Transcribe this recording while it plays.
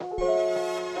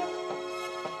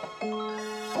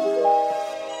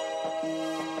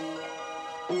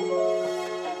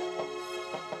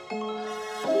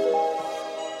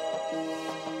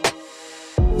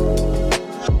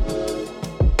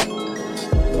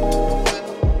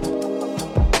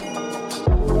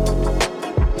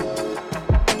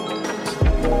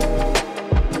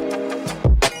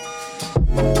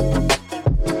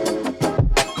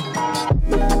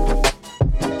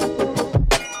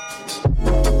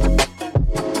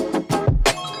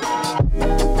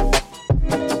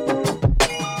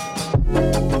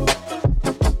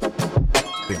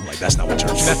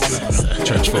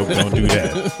do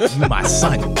that. You my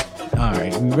son. All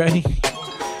right, we ready?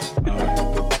 All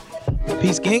right.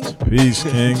 Peace, Kings. Peace,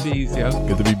 King. Peace, yo.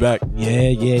 Good to be back. Yeah.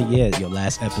 Your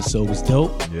last episode was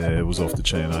dope. Yeah, it was off the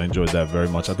chain. I enjoyed that very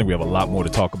much. I think we have a lot more to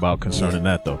talk about concerning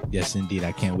that, though. Yes, indeed.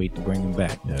 I can't wait to bring him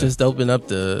back. Yeah. Just open up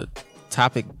the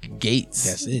topic gates.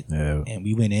 That's it. Yeah. And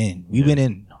we went in. We went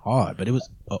in hard, but it was.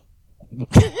 Oh.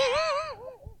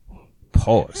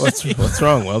 Pause. What's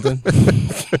wrong, Weldon?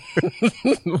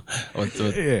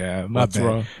 Yeah, my What's bad.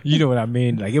 wrong? You know what I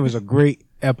mean? Like, it was a great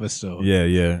episode.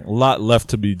 Yeah. A lot left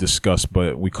to be discussed,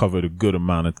 but we covered a good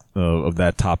amount of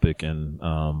that topic, and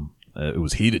it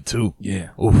was heated, too. Yeah.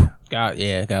 Oof. got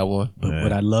one. But Yeah.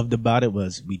 what I loved about it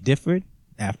was we differed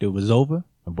after it was over,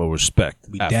 But respect.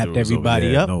 We after dapped it was over. everybody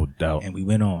Yeah, up, no doubt. and we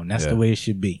went on. That's Yeah. the way it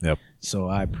should be. Yep. So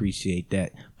I appreciate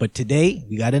that. But today,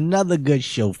 we got another good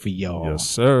show for y'all. Yes,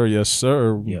 sir. Yes,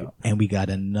 sir. Yeah. And we got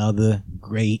another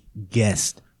great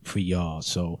guest for y'all.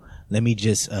 So let me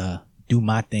just do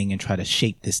my thing and try to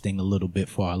shape this thing a little bit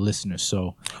for our listeners.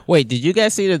 So Wait, did you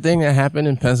guys see the thing that happened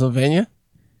in Pennsylvania?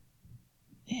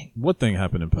 What thing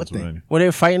happened in Pennsylvania? Where they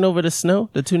were fighting over the snow,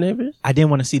 the two neighbors? I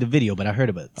didn't want to see the video, but I heard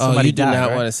about it. Oh, Somebody you do died, not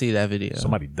right? want to see that video.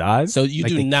 Somebody died? So you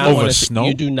Like do they not over want to snow?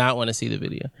 You do not want to see the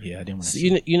video. Yeah, I didn't want to So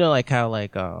see you know like how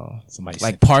like somebody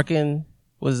like sent- parking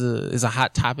is a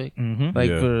hot topic, Mhm. like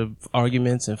Yeah. for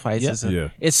arguments and fights. Yeah. And stuff. Yeah.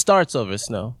 It starts over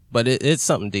snow, but it's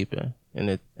something deeper, and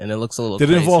it looks a little. Did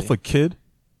it crazy. involve a kid?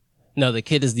 No, the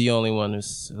kid is the only one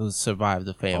who's survived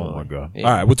the family. Oh, my God. Yeah.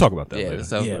 All right, we'll talk about that Yeah, later.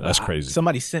 so- Yeah, That's but crazy.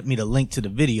 Somebody sent me the link to the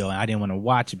video, and I didn't want to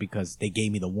watch it because they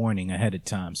gave me the warning ahead of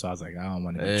time. So I was like, I don't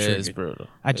want to be It's triggered. brutal.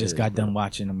 I just got done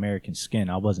watching American Skin.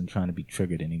 I wasn't trying to be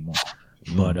triggered anymore.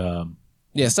 But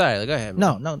Yeah, sorry. Go ahead.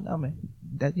 Man. no, man.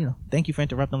 That thank you for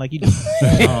interrupting like you do.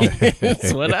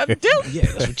 That's what I do. Yeah,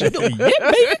 that's what you do.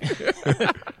 Yeah,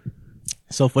 baby.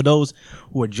 So for those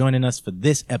who are joining us for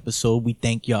this episode, we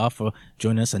thank y'all for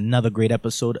joining us. Another great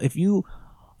episode.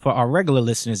 For our regular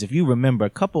listeners, if you remember a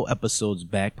couple episodes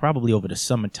back, probably over the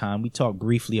summertime, we talked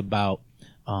briefly about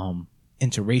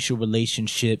interracial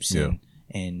relationships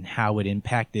and how it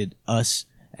impacted us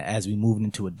as we moved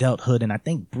into adulthood. And I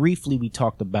think briefly we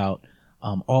talked about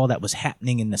all that was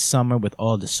happening in the summer with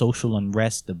all the social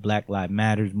unrest, the Black Lives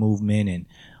Matters movement, and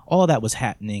all that was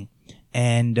happening.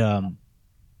 And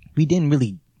we didn't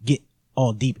really get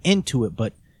all deep into it,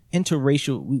 but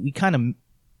interracial, we kind of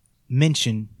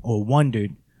mentioned or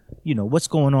wondered, what's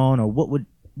going on, or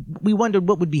we wondered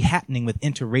what would be happening with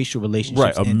interracial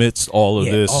relationships. Right, amidst all of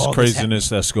this all this craziness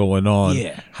that's going on,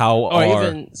 Yeah. how Or are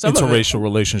even some of it- interracial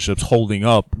relationships holding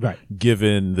up, Right.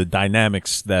 given the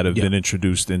dynamics that have Yeah. been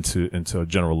introduced into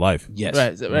general life?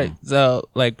 Yes. Right. So,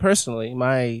 like personally,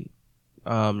 my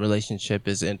relationship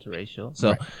is interracial. So,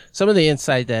 Right. some of the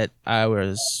insight that I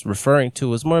was referring to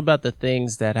was more about the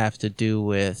things that have to do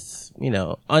with,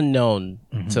 unknown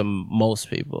to most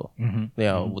people.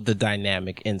 The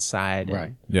dynamic inside, Right.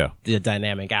 and Yeah, the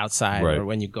dynamic outside, Right. or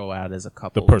when you go out as a the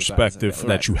couple. perspective Right.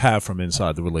 that you have from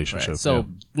inside the relationship. Right. So,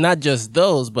 not just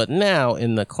those, but now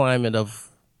in the climate of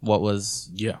what was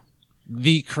Yeah.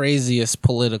 the craziest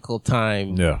political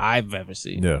time Yeah. I've ever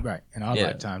seen. yeah. Right. In our Yeah.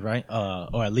 lifetime, right?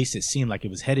 Or at least it seemed like it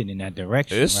was headed in that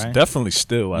direction. It's right? definitely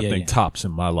still, I Yeah, think, yeah. tops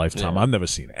in my lifetime. Yeah. I've never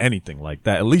seen anything like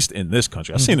that, at least in this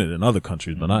country. I've seen it in other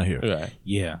countries, but not here. Right.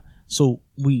 Yeah. So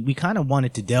we kind of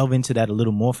wanted to delve into that a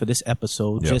little more for this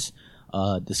episode. Yeah. Just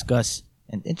discuss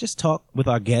and just talk with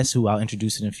our guests, who I'll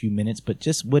introduce in a few minutes. But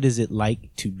just what is it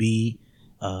like to be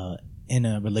in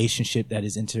a relationship that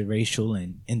is interracial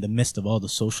and in the midst of all the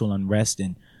social unrest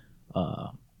and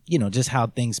just how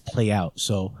things play out.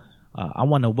 So I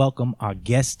want to welcome our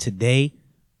guest today.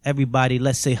 Everybody,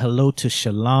 let's say hello to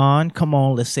Shalon. Come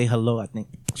on, let's say hello. I think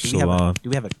Shalon. do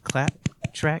we have a clap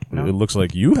track? It looks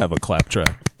like you have a clap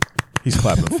track. He's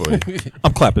clapping for you.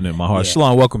 I'm clapping in my heart. Yeah.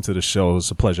 Shalon, welcome to the show. It's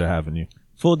a pleasure having you.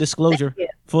 Full disclosure,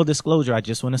 I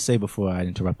just want to say before I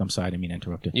interrupt, I'm sorry, I didn't mean to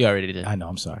interrupt you. You already did. I know,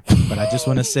 I'm sorry. But I just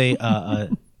want to say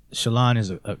Shalon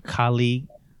is a colleague,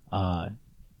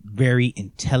 very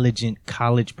intelligent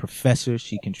college professor.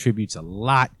 She contributes a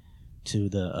lot to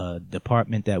the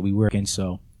department that we work in.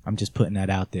 So I'm just putting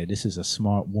that out there. This is a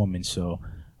smart woman. So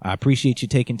I appreciate you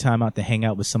taking time out to hang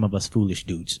out with some of us foolish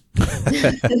dudes.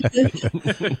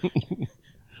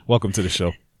 Welcome to the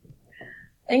show.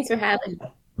 Thanks for having me.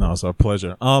 No, it's our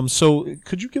pleasure. So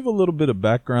could you give a little bit of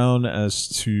background as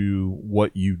to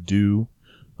what you do?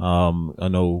 I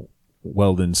know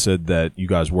Weldon said that you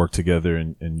guys work together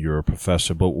and you're a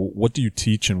professor, but what do you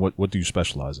teach and what do you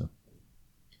specialize in?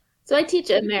 So I teach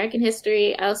American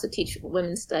history. I also teach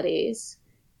women's studies.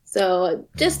 So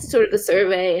just sort of the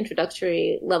survey,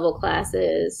 introductory level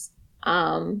classes.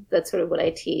 That's sort of what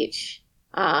I teach.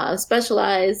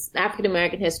 specialize in African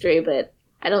American history, but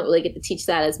I don't really get to teach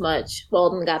that as much.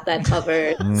 Walden got that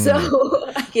covered, so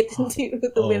I get to do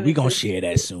the women's. We gonna history. share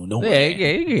that soon. Don't Yeah, worry.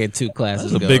 yeah, you can get 2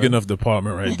 classes. It's a big enough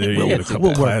department right there. You get a couple We'll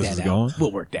work classes that going. out.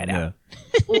 We'll work that out.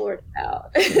 We'll work it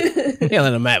out. Yeah,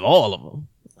 let them have all of them.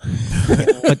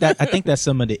 But I think that's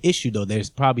some of the issue, though.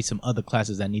 There's probably some other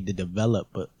classes that need to develop,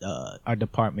 but our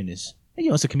department is,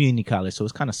 it's a community college, so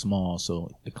it's kind of small.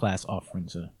 So the class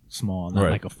offerings are small, not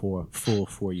Right. like a full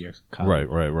 4 year college.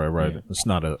 Right. Yeah. It's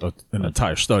not an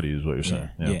entire study, is what you're saying.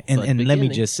 Yeah. And But let me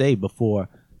beginning. just say, before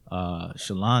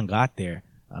Shalon got there,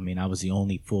 I mean, I was the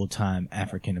only full time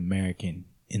African American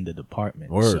in the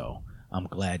department. Word. So I'm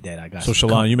glad that I got. So some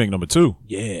Shalon, you make number 2.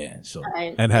 yeah. So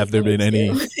And have there been any?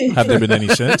 Have there been any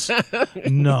since?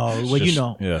 no, well, Just-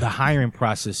 yeah. the hiring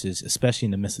process is, especially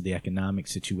in the midst of the economic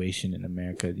situation in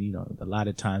America. A lot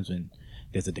of times when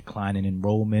there's a decline in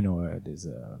enrollment or there's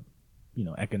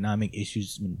economic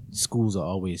issues, when schools are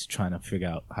always trying to figure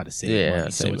out how to save Yeah,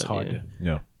 money. So save it's money, hard to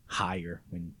Yeah. hire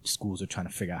when schools are trying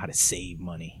to figure out how to save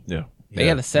money. Yeah. They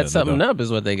got to set something up,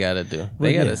 is what they got to do.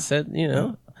 They got to yeah. set,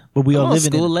 But we Come are on,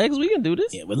 living school in, legs, we can do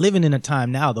this. yeah, we're living in a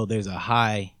time now though. There's a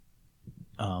high,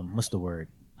 what's the word?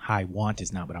 High want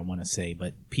is not what I want to say,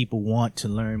 but people want to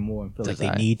learn more and feel like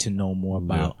Desire. they need to know more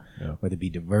about yeah. whether it be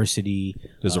diversity,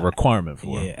 There's a requirement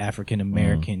for it. African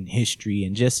American history,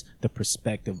 and just the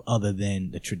perspective other than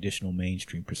the traditional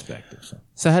mainstream perspective.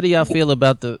 So how do y'all feel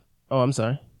about the? Oh, I'm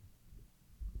sorry.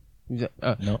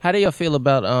 No. How do y'all feel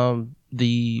about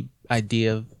the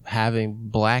idea of having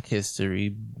Black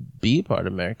history be part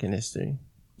of American history?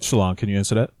 Shalon, can you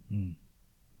answer that?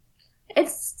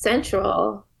 It's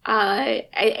central.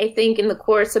 I think in the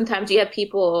course, sometimes you have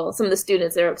people, some of the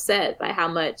students are upset by how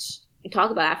much you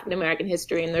talk about African American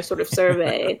history in their sort of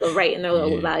survey. They'll write in their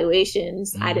little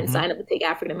evaluations, I didn't sign up to take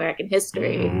African American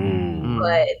history.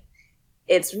 But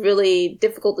it's really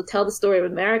difficult to tell the story of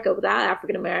America without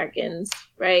African Americans,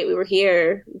 right? We were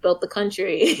here, we built the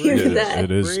country. It is Built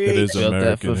that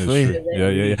American for free.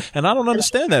 history. Yeah. And I don't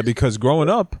understand that because growing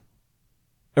up,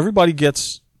 everybody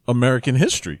gets American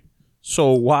history.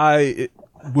 So why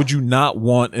would you not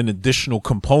want an additional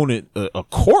component, a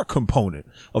core component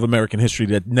of American history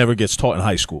that never gets taught in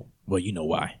high school? Well, you know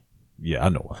why. Yeah, I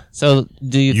know why. So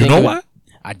do you You think know it would- why?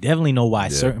 I definitely know why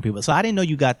certain people. So I didn't know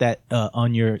you got that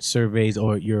on your surveys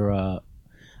or your.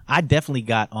 I definitely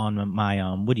got on my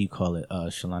what do you call it,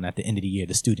 Shalon? At the end of the year,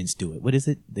 the students do it. What is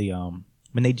it? The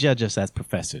when they judge us as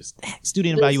professors,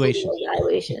 student evaluation.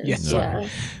 Evaluations. Yeah, sorry.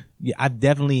 Yeah, I've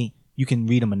definitely. You can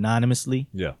read them anonymously.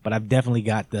 Yeah. But I've definitely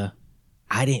got the.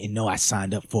 I didn't know I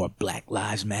signed up for a Black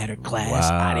Lives Matter class.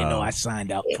 I didn't know I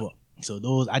signed up for. So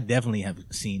those, I definitely have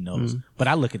seen those. But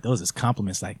I look at those as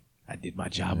compliments. Like I did my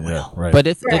job well. Right. But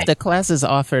if the class is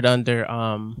offered under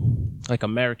like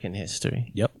American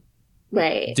history, Yep.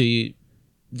 Right. do you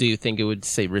think it would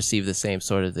say receive the same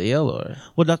sort of deal or?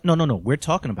 Well, no. We're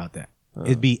talking about that.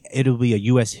 It'll be a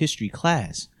U.S. history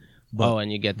class. But,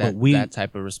 And you get but that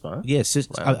type of response. Yes,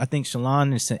 I think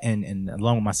Shalon and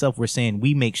along with myself, we're saying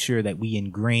we make sure that we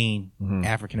ingrain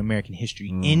African American history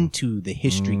into the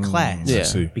history class. Yeah. I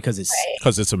see. Because it's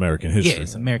Because it's American history. yeah,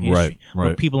 it's American history.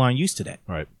 But people aren't used to that.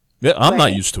 Right. Yeah, I'm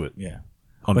not used to it. Yeah.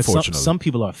 But Unfortunately. some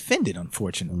people are offended,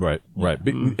 unfortunately. Right.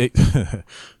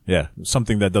 Yeah,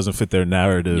 something that doesn't fit their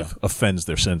narrative offends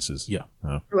their senses. Yeah.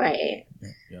 Right.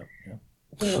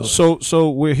 So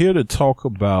we're here to talk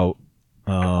about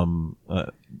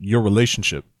your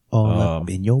relationship. All up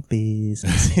in your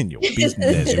business. In your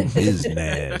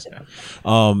business.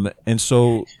 And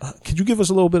so could you give us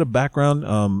a little bit of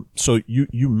background? So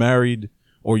you married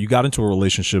or you got into a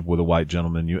relationship with a white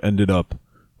gentleman. You ended up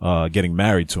getting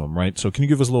married to him, right? So can you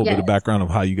give us a little bit of background of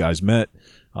how you guys met,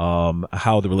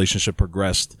 how the relationship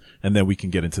progressed, and then we can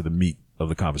get into the meat of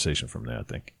the conversation from there, I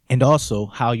think. And also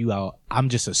how you all, I'm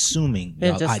just assuming.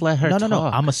 Yeah, just let her No.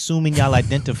 talk. I'm assuming y'all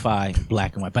identify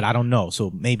black and white, but I don't know. So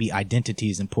maybe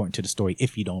identity is important to the story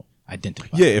if you don't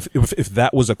identify. Yeah, if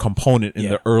that was a component in Yeah.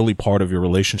 the early part of your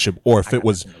relationship, or if it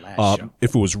was in the last show.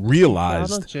 if it was Y'all don't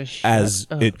realized just as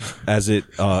shut up. as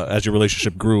your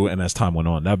relationship grew and as time went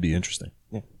on, that'd be interesting.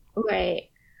 Right.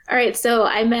 All right. So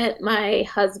I met my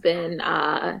husband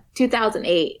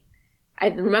 2008. I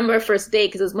remember our first date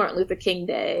because it was Martin Luther King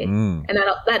Day, and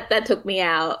that took me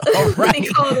out. They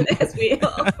called and asked me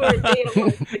out for a date on Martin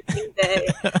Luther King Day.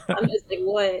 I'm just like,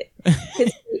 what?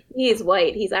 Because he is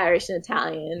white. He's Irish and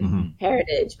Italian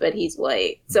heritage, but he's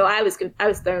white. So I was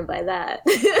thrown by that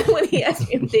when he asked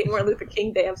me to date Martin Luther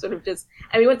King Day. I'm sort of just.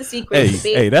 We went to see.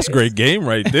 Hey, that's great game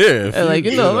right there. If Like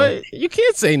you know, you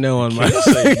can't say no on my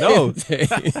say no.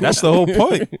 That's the whole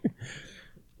point.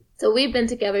 So we've been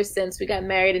together since we got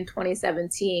married in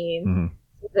 2017,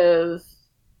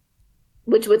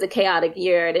 which was a chaotic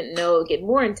year. I didn't know it would get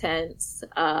more intense.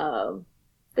 But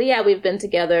yeah, we've been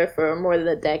together for more than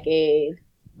a decade.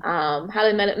 How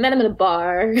I met him in a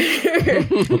bar.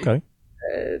 Okay.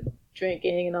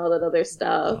 Drinking and all that other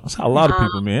stuff. That's how a lot of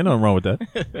people, man. Nothing wrong with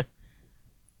that.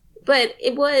 But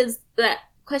it was that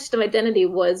question of identity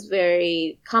was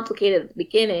very complicated at the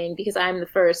beginning because I'm the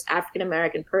first African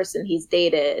American person he's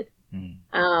dated.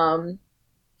 And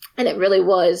it really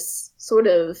was sort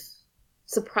of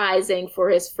surprising for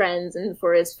his friends and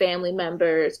for his family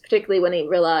members, particularly when he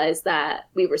realized that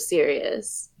we were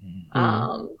serious,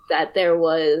 that there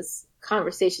was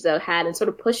conversations that I had and sort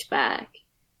of pushback,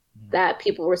 that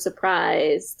people were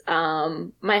surprised.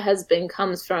 My husband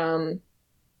comes from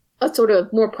a sort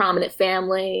of more prominent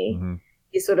family.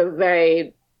 He's sort of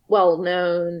very well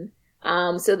known.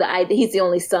 So he's the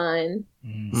only son.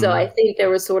 So I think there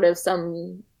was sort of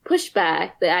some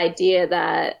pushback, the idea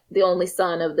that the only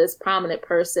son of this prominent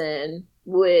person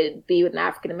would be with an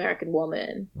African American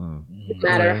woman. No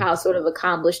matter how sort of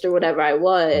accomplished or whatever I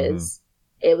was,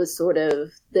 it was sort of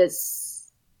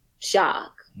this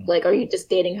shock. Like, are you just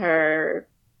dating her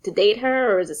to date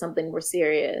her, or is it something more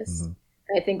serious? And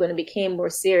I think when it became more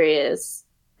serious,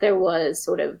 there was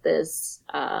sort of this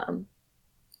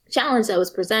challenge that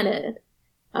was presented.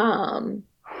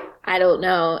 I don't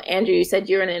know. Andrew, you said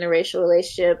you're in an interracial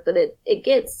relationship, but it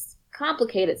gets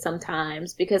complicated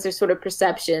sometimes because there's sort of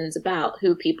perceptions about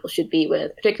who people should be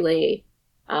with, particularly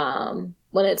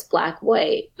when it's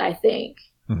black-white, I think.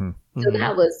 So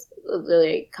that was a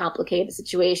really complicated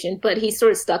situation, but he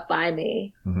sort of stuck by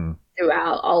me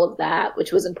throughout all of that,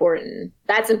 which was important.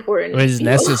 That's important. It was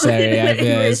necessary. I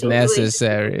guess it's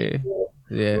necessary.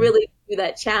 Yeah. Really do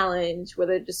that challenge where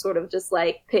they're just sort of just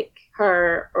like pick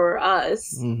her or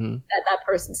us, that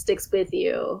person sticks with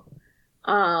you.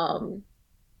 But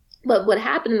what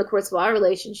happened in the course of our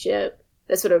relationship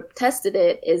that sort of tested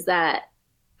it is that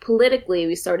politically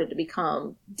we started to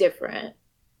become different.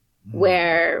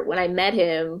 Where when I met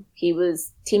him, he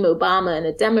was Team Obama and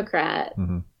a Democrat.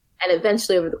 And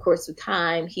eventually over the course of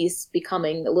time, he's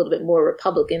becoming a little bit more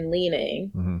Republican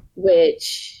leaning,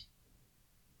 which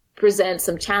presents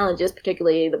some challenges,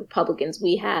 particularly the Republicans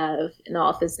we have in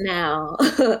office now.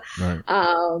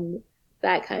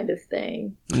 That kind of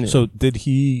thing. So did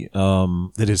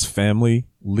his family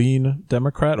lean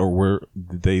Democrat, or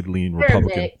did they lean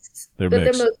Republican? They're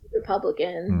mostly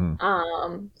Republican.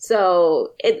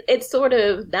 So it's sort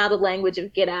of now the language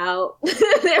of get out.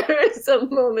 There are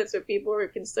some moments where people are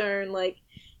concerned, like,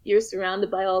 you're surrounded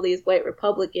by all these white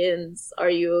Republicans. Are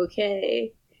you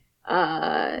okay?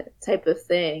 Type of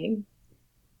thing.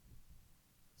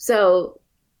 So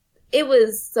it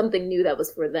was something new that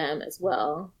was for them as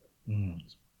well.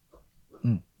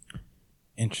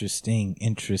 Interesting.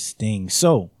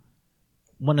 So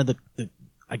one of the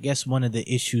I guess one of the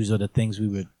issues or the things we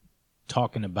were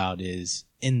talking about is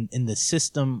in the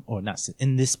system, or not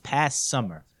in this past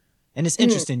summer. And it's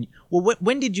interesting. Well,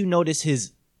 when did you notice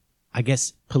his, I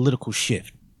guess, political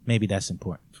shift? Maybe that's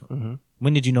important.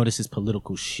 When did you notice his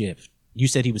political shift? You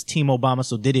said he was Team Obama,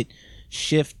 so did it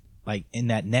shift like in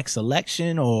that next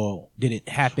election, or did it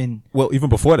happen? Well, even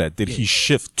before that, did he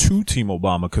shift to Team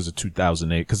Obama because of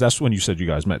 2008? Because that's when you said you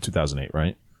guys met, 2008,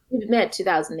 right? We met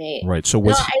 2008. Right. So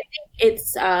I think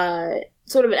it's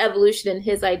sort of an evolution in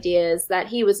his ideas that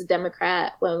he was a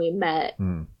Democrat when we met,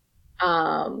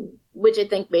 which I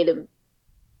think made him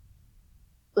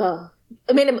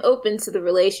open to the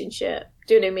relationship.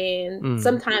 Do you know what I mean?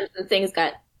 Sometimes when things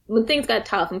got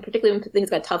tough, and particularly when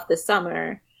things got tough this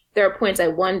summer, there are points I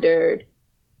wondered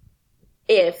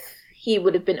if he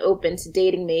would have been open to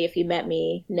dating me if he met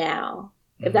me now,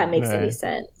 if that makes any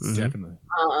sense. Definitely.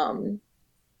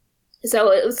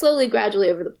 So it was slowly, gradually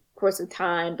over the course of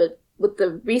time, but with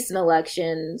the recent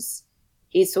elections,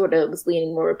 he sort of was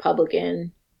leaning more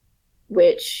Republican,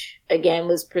 which again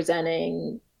was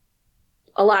presenting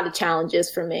a lot of challenges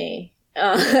for me.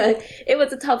 It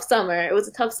was a tough summer. It was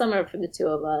a tough summer for the two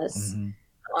of us.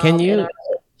 Can you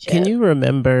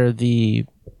remember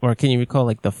can you recall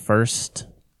like the first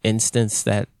instance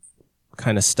that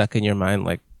kind of stuck in your mind?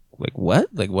 Like what?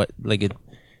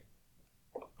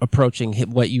 Approaching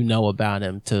what you know about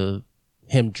him to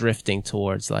him drifting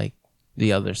towards like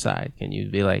the other side. Can you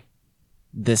be like,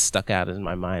 this stuck out in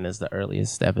my mind as the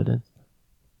earliest evidence?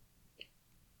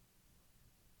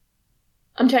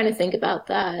 I'm trying to think about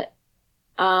that.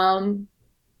 I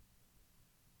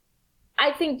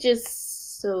think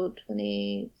just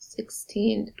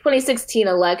 2016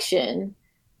 election,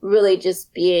 really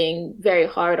just being very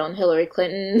hard on Hillary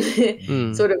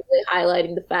Clinton, sort of really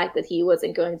highlighting the fact that he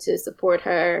wasn't going to support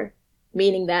her,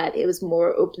 meaning that it was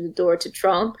more open the door to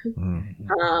Trump,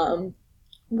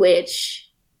 which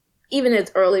even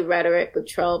his early rhetoric with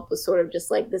Trump was sort of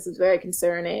just like, this is very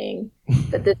concerning,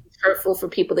 that this is hurtful for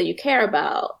people that you care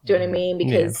about. Do you know what I mean?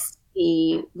 Because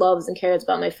he loves and cares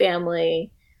about my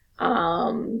family,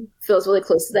 feels really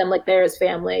close to them like they're his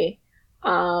family.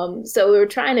 So we were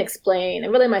trying to explain,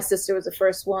 and really my sister was the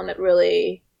first one that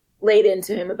really laid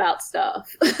into him about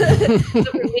stuff. So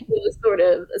for me, it was sort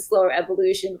of a slower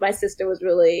evolution. My sister was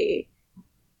really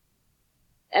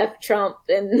F Trump,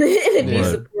 and if you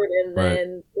support him,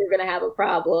 then we're going to have a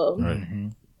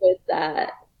problem with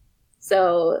that.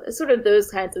 So sort of those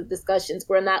kinds of discussions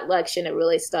where in that election, it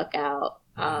really stuck out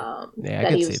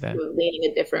that he was sort of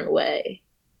leaning a different way,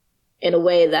 in a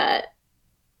way that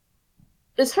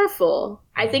is hurtful.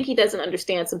 I think he doesn't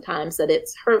understand sometimes that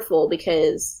it's hurtful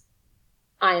because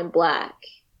I am Black.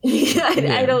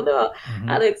 I don't know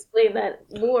how to explain that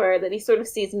more, that he sort of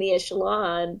sees me as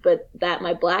Shalon, but that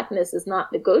my Blackness is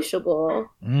not negotiable.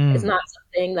 It's not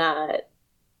something that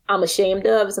I'm ashamed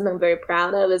of. It's something I'm very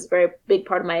proud of. It's a very big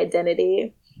part of my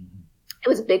identity. It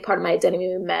was a big part of my identity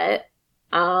when we met.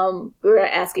 We were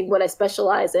asking what I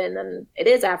specialize in, and it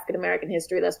is African American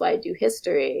history. That's why I do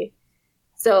history.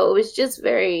 So it was just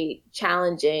very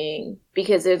challenging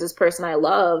because there's this person I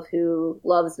love who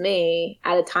loves me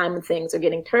at a time when things are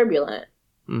getting turbulent.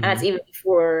 And that's even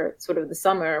before sort of the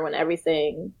summer when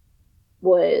everything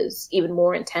was even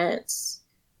more intense.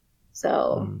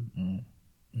 So.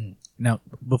 Now,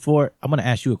 before, I'm going to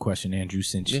ask you a question, Andrew,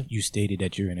 since you stated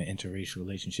that you're in an interracial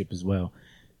relationship as well.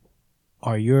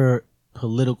 Are your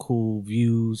political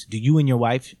views, do you and your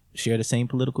wife share the same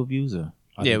political views? Or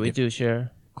we do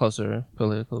share closer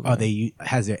political views.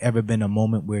 Has there ever been a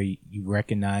moment where you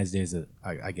recognize there's a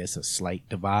slight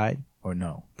divide, or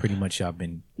no? Pretty much y'all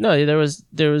been... No, there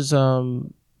was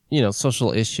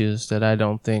social issues that I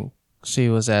don't think she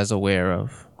was as aware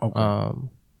of.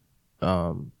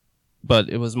 Okay. But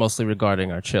it was mostly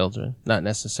regarding our children, not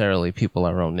necessarily people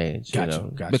our own age.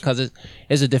 Gotcha. Because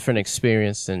it's a different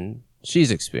experience than she's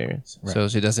experienced. Right. So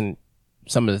she doesn't,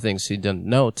 some of the things she doesn't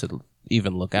know to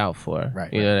even look out for.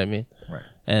 Right. You know what I mean? Right.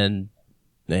 And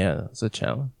yeah, it's a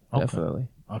challenge. Okay. Definitely.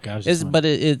 Okay.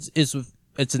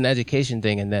 It's an education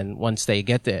thing. And then once they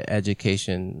get the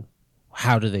education,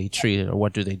 how do they treat it or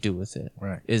what do they do with it?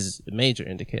 Right. Is a major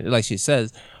indicator. Like she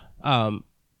says,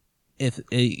 if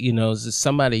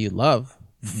somebody you love,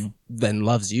 then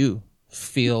loves you,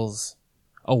 feels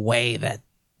a way that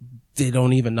they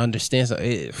don't even understand, so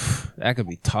that could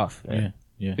be tough, man.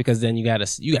 Yeah. Because then you gotta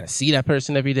see that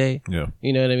person every day. Yeah.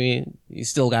 You know what I mean? You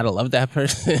still gotta love that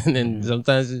person, and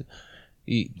sometimes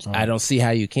I don't see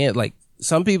how you can't. Like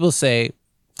some people say,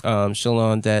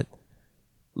 Shalon, that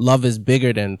love is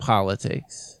bigger than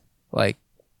politics. Like,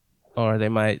 or they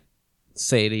might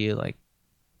say to you, like,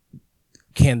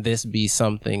 can this be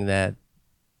something that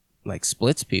like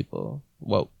splits people?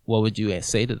 What would you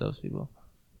say to those people?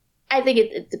 I think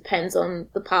it depends on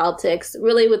the politics.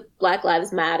 Really, with Black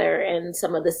Lives Matter and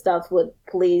some of the stuff with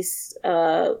police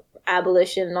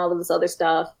abolition and all of this other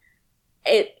stuff,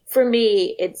 for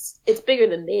me, it's bigger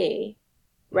than me,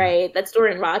 right? That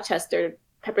story in Rochester,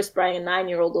 pepper spraying a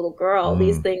 9-year-old little girl.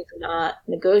 These things are not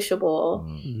negotiable.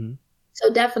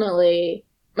 So definitely,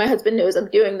 my husband knows I'm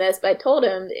doing this, but I told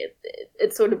him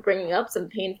it's sort of bringing up some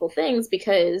painful things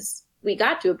because we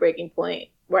got to a breaking point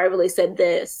where I really said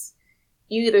this.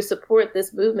 You either support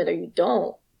this movement or you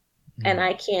don't. And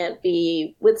I can't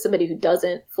be with somebody who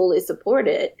doesn't fully support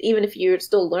it, even if you're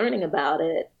still learning about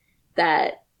it,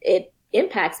 that it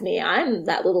impacts me. I'm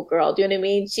that little girl. Do you know what I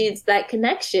mean? She's that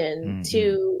connection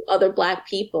to other Black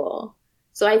people.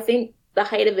 So I think the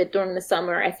height of it during the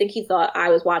summer, I think he thought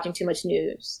I was watching too much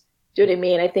news. Do you know what I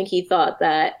mean? I think he thought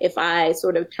that if I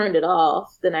sort of turned it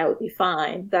off, then I would be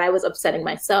fine, that I was upsetting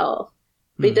myself.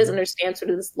 But he doesn't understand sort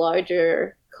of this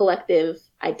larger collective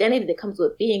identity that comes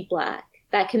with being Black,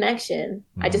 that connection.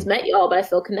 I just met y'all, but I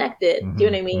feel connected. Do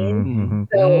you know what I mean?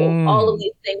 So all of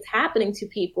these things happening to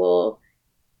people,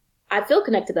 I feel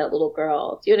connected to that little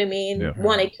girl. Do you know what I mean? Yeah.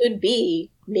 One, it could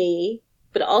be me,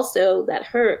 but also that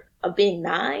hurt of being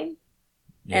 9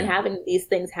 and having these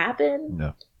things happen.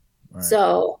 Yeah. Right.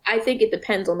 So I think it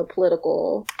depends on the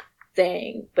political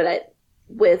thing. But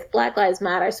with Black Lives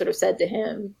Matter, I sort of said to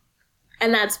him,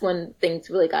 and that's when things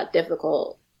really got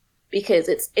difficult because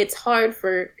it's hard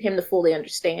for him to fully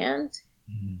understand.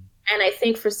 And I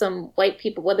think for some white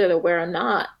people, whether they're aware or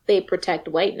not, they protect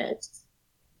whiteness.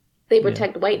 They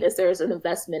protect whiteness. There's an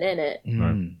investment in it.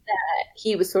 That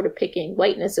he was sort of picking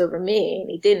whiteness over me,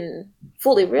 and he didn't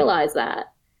fully realize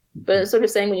that. But I'm sort of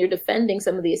saying when you're defending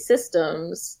some of these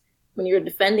systems, when you're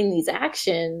defending these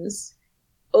actions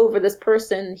over this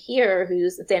person here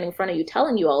who's standing in front of you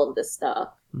telling you all of this stuff,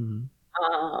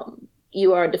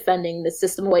 you are defending the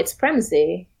system of white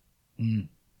supremacy.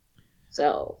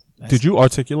 So, did you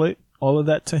articulate all of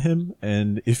that to him?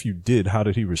 And if you did, how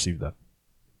did he receive that?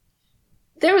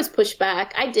 There was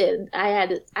pushback. I did. I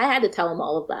had to tell him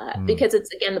all of that because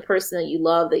it's, again, the person that you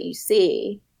love, that you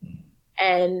see.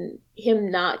 And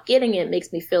him not getting it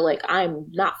makes me feel like I'm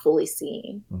not fully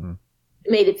seen.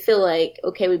 It made it feel like,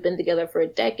 okay, we've been together for a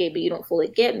decade, but you don't fully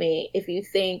get me. If you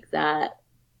think that,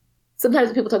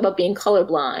 sometimes people talk about being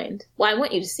colorblind. Well, I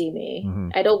want you to see me.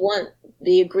 I don't want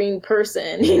the green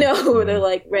person, you know, where they're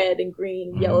like red and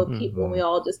green, yellow people, and we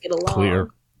all just get along. Clear.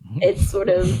 It's sort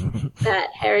of that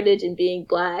heritage and being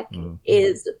Black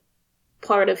is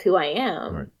part of who I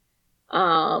am.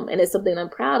 Right. And it's something I'm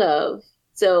proud of.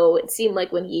 So it seemed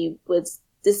like when he was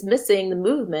dismissing the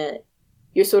movement,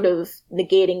 you're sort of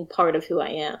negating part of who I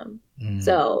am.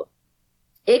 So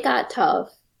it got tough.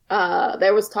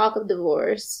 There was talk of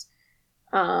divorce,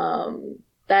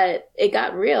 that it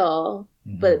got real,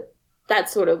 but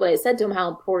that's sort of what I said to him, how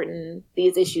important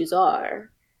these issues are.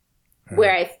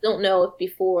 Where I don't know if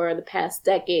before the past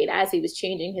decade, as he was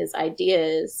changing his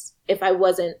ideas, if I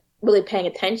wasn't really paying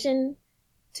attention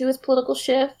to his political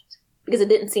shift, because it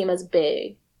didn't seem as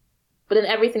big. But then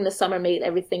everything this summer made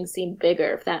everything seem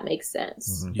bigger, if that makes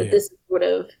sense. But this is sort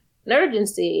of an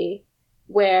urgency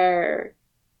where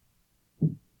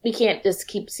we can't just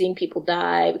keep seeing people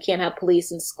die. We can't have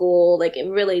police in school. Like, it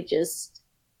really just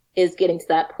is getting to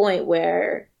that point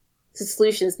where the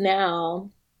solution is now,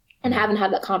 and haven't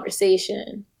had that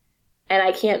conversation. And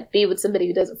I can't be with somebody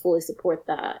who doesn't fully support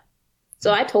that.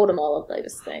 So I told him all of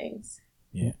those things.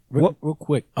 Yeah. Real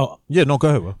quick. Oh, yeah. No, go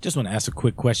ahead, bro. Just want to ask a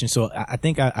quick question. So I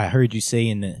think I heard you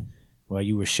say while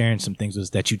you were sharing some things, was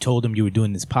that you told him you were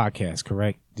doing this podcast,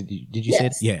 correct? Did you say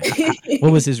that? Yeah.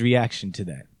 What was his reaction to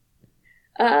that?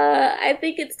 I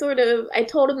think it's sort of, I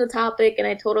told him the topic and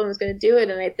I told him I was going to do it.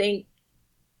 And I think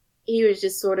he was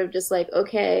just sort of just like,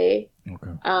 okay.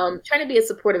 Trying to be as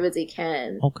supportive as he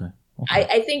can. Okay.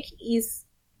 I think he's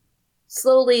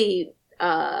slowly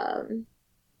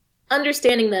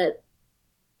understanding that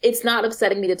it's not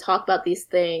upsetting me to talk about these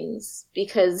things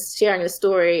because sharing a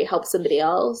story helps somebody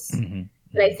else.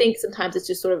 But I think sometimes it's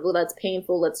just sort of, well, that's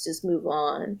painful. Let's just move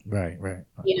on. Right.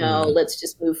 You know, let's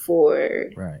just move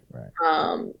forward. Right.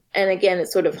 And again,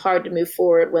 it's sort of hard to move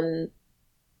forward when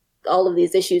all of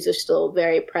these issues are still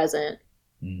very present.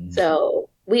 So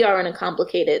we are in a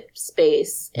complicated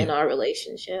space in our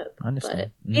relationship. I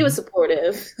understand. But he was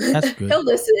supportive. That's good. He'll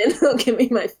listen. He'll give me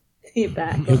my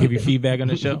feedback. He'll give you feedback on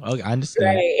the show? Okay, I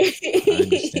understand. Right. I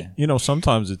understand. You know,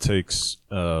 sometimes it takes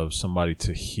somebody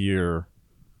to hear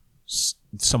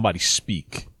somebody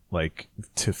speak, like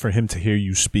for him to hear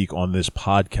you speak on this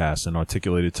podcast and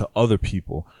articulate it to other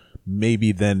people.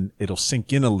 Maybe then it'll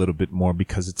sink in a little bit more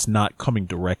because it's not coming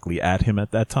directly at him at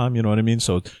that time. You know what I mean?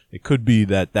 So it could be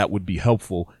that would be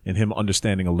helpful in him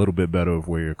understanding a little bit better of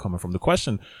where you're coming from. The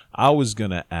question I was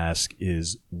going to ask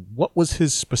is, what was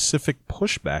his specific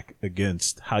pushback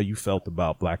against how you felt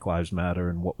about Black Lives Matter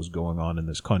and what was going on in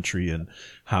this country, and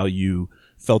how you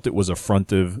felt it was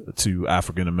affrontive to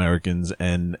African Americans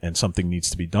and something needs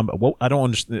to be done? But I don't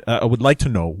understand. I would like to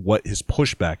know what his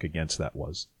pushback against that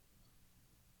was.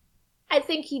 I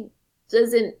think he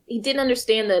didn't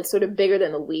understand that it's sort of bigger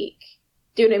than the week.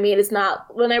 Do you know what I mean? It's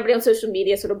not, when everybody on social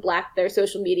media sort of blacked their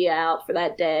social media out for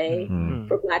that day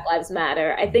for Black Lives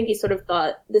Matter. I think he sort of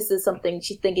thought this is something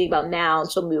she's thinking about now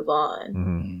and she'll move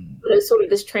on. But it's sort of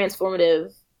this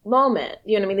transformative moment.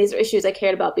 You know what I mean? These are issues I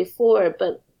cared about before,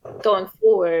 but going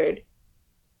forward,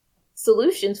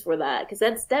 solutions for that, because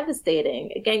that's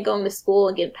devastating. Again, going to school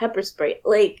and getting pepper sprayed.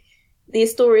 Like,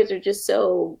 these stories are just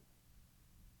so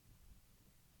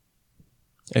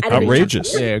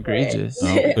outrageous. Yeah, egregious.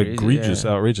 Egregious,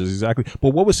 outrageous, exactly.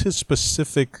 But what was his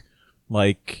specific,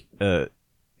 like,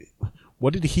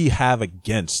 what did he have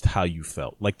against how you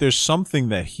felt? Like, there's something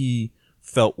that he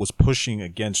felt was pushing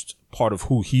against part of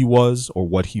who he was or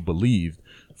what he believed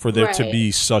for there to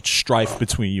be such strife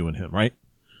between you and him, right?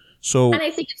 So, and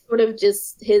I think it's sort of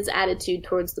just his attitude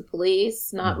towards the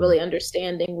police, not really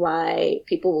understanding why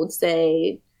people would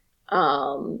say,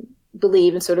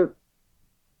 believe in sort of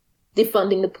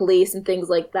defunding the police and things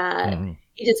like that.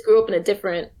 He just grew up in a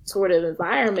different sort of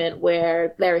environment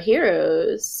where they're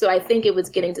heroes. So I think it was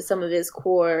getting to some of his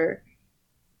core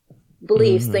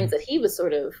beliefs, things that he was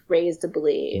sort of raised to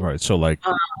believe. Right. So like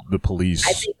the police.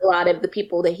 I think a lot of the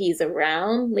people that he's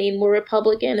around lean more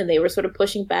Republican, and they were sort of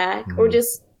pushing back or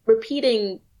just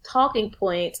repeating talking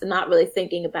points and not really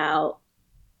thinking about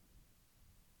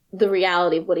the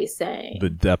reality of what he's saying. The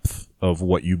depth of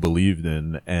what you believed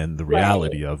in and the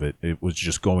reality of it. It was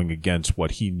just going against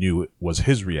what he knew was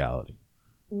his reality.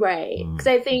 Right. Because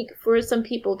I think for some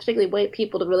people, particularly white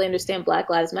people, to really understand Black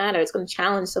Lives Matter, it's going to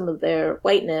challenge some of their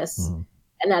whiteness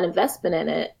and that investment in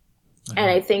it.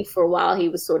 And I think for a while he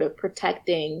was sort of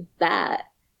protecting that.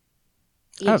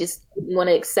 He just didn't want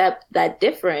to accept that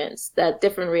difference, that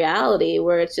different reality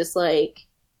where it's just like,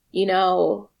 you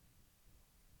know,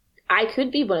 I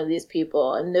could be one of these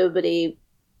people and nobody,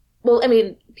 well, I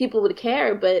mean, people would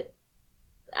care, but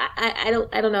I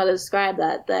don't know how to describe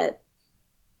that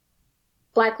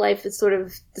Black life is sort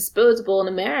of disposable in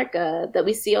America, that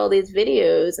we see all these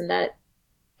videos and that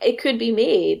it could be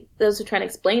me. Those are trying to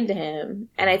explain to him.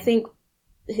 And I think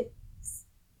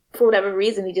for whatever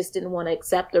reason, he just didn't want to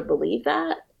accept or believe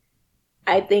that.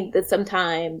 I think that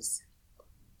sometimes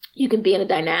you can be in a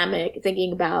dynamic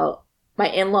thinking about my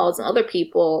in-laws and other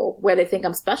people where they think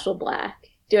I'm special Black.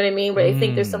 Do you know what I mean? Where they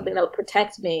think there's something that will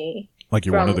protect me. Like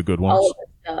you're one of the good ones? All of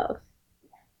this stuff.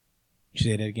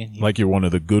 Say that again? Like you're one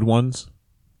of the good ones?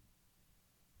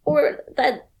 Or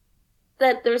that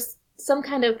there's some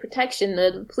kind of protection.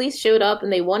 The police showed up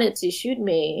and they wanted to shoot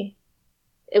me.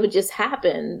 It would just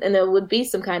happen and there would be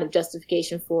some kind of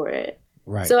justification for it.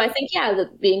 Right. So I think,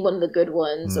 that being one of the good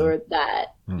ones or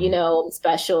that, you know,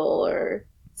 special or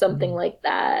something like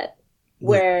that,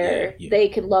 where they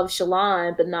could love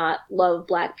Shalon but not love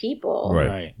Black people.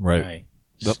 Right.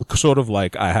 Sort of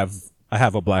like I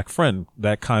have a Black friend,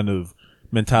 that kind of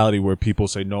mentality where people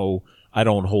say, no, I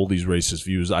don't hold these racist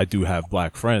views. I do have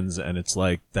Black friends. And it's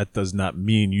like, that does not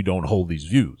mean you don't hold these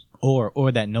views.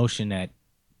 Or that notion that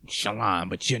Shalon,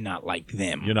 but you're not like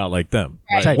them. You're not like them.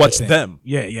 Right. What's them?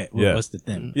 Yeah. What's the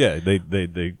them? Yeah.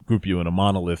 They group you in a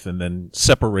monolith and then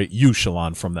separate you,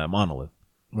 Shalon, from that monolith.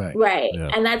 Right.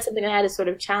 Yeah. And that's something I had to sort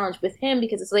of challenge with him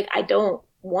because it's like, I don't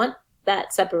want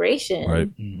that separation. Right.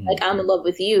 Like I'm in love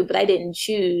with you, but I didn't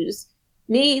choose.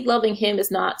 Me loving him is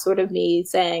not sort of me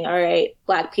saying, all right,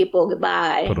 Black people,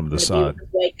 goodbye. Put him aside.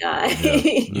 White guy.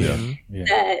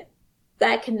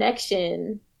 That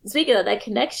connection, speaking of that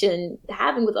connection,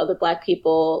 having with other Black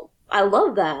people, I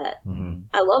love that.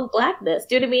 I love Blackness.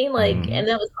 Do you know what I mean? Like, and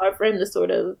that was hard for him to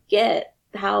sort of get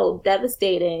how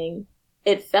devastating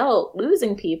it felt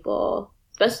losing people,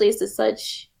 especially to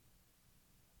such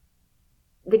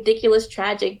ridiculous,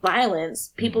 tragic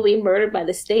violence. People being murdered by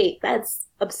the state. That's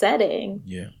upsetting.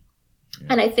 Yeah.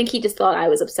 And I think he just thought I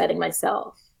was upsetting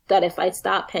myself. That if I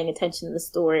stopped paying attention to the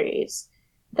stories,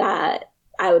 that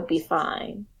I would be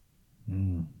fine.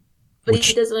 But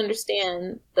he doesn't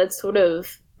understand that sort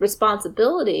of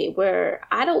responsibility where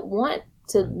I don't want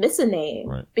to miss a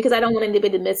name because I don't want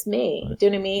anybody to miss me. Do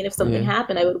you know what I mean? If something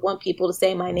happened, I would want people to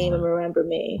say my name and remember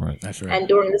me. That's right. And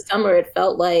during the summer, it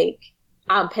felt like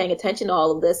I'm paying attention to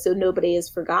all of this so nobody is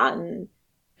forgotten.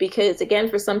 Because again,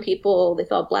 for some people, they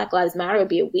thought Black Lives Matter would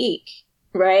be a week,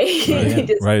 right? They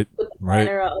just put the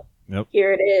banner up. Yep.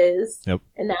 Here it is. Yep.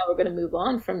 And now we're going to move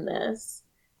on from this.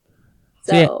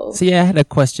 So I had a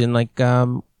question. Like,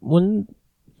 when,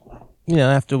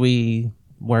 after we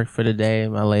worked for the day,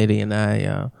 my lady and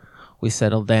I, we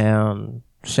settled down,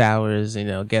 showers,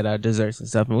 get our desserts and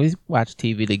stuff, and we watch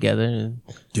TV together. And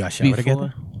do y'all shower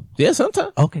together? Yeah,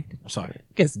 sometimes. Okay, I'm sorry.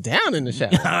 It gets down in the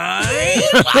shower.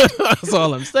 That's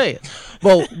all I'm saying.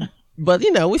 But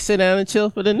we sit down and chill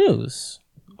for the news.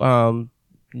 Do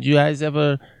you guys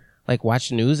ever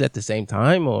watch news at the same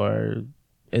time, or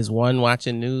is one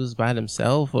watching news by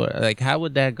themselves, or how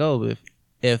would that go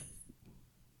if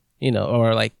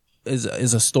or is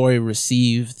a story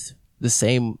received the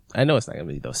same? I know it's not gonna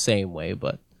be the same way,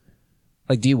 but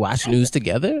do you watch news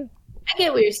together? I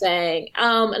get what you're saying.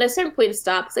 At a certain point, it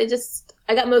stops. I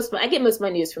get most of my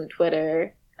news from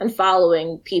Twitter and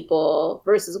following people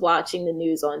versus watching the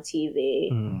news on TV.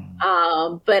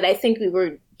 But I think we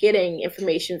were getting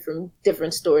information from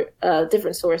different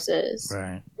sources.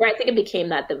 Right. Where I think it became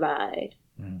that divide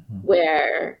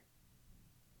where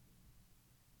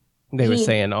they were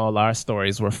saying all our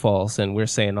stories were false, and we're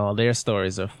saying all their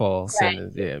stories are false. Right.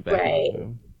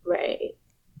 And, Right.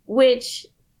 Which,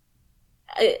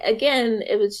 again,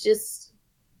 it was just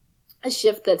a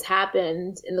shift that's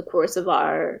happened in the course of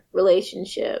our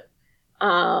relationship,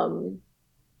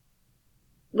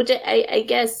 which I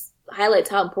guess highlights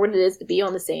how important it is to be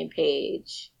on the same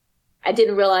page. I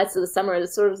didn't realize through the summer that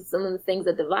sort of some of the things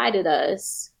that divided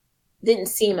us didn't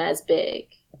seem as big.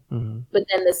 But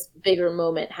then this bigger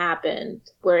moment happened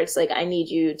where it's like, I need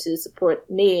you to support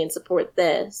me and support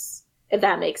this, if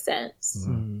that makes sense.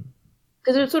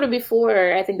 Because it was sort of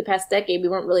before, I think the past decade, we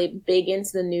weren't really big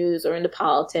into the news or into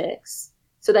politics.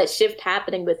 So that shift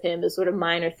happening with him is sort of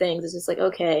minor things. It's just like,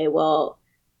 okay, well,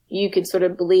 you could sort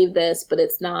of believe this, but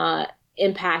it's not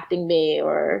impacting me,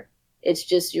 or it's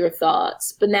just your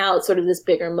thoughts. But now it's sort of this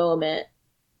bigger moment.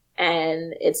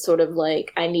 And it's sort of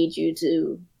like, I need you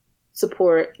to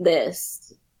support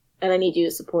this, and I need you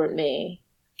to support me.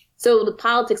 So the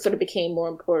politics sort of became more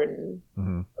important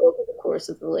over the course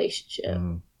of the relationship.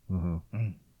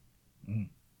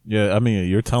 Yeah, I mean,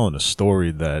 you're telling a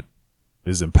story that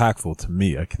is impactful to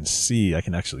me. I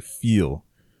can actually feel,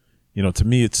 to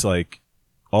me, it's like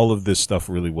all of this stuff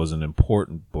really wasn't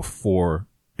important before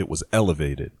it was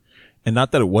elevated. And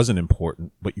not that it wasn't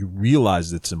important, but you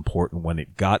realized it's important when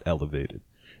it got elevated.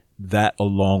 That,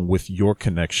 along with your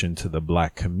connection to the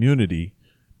Black community,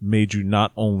 made you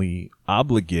not only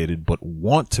obligated, but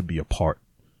want to be a part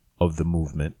of the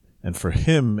movement. And for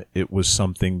him, it was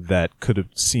something that could have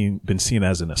been seen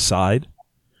as an aside.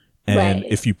 And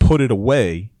if you put it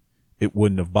away, it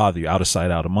wouldn't have bothered you. Out of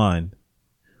sight, out of mind.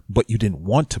 But you didn't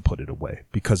want to put it away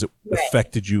because it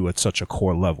affected you at such a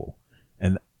core level.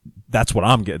 And that's what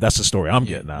I'm getting. That's the story I'm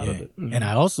getting out of it. And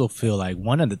I also feel like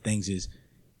one of the things is,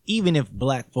 even if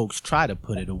Black folks try to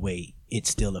put it away, it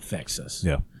still affects us.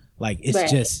 Yeah. Like, it's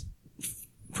just,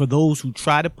 for those who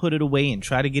try to put it away and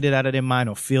try to get it out of their mind,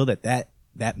 or feel that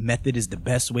method is the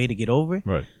best way to get over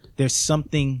it, there's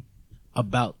something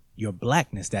about your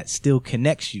Blackness that still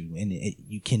connects you, and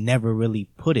you can never really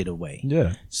put it away.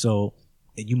 Yeah. So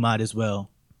you might as well,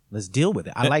 let's deal with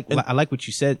it. I like what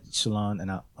you said, Shalon,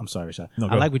 and I'm sorry, Rashad.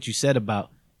 I like what you said about,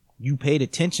 you paid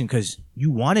attention because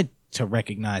you wanted to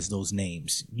recognize those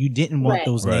names. You didn't want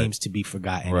those names to be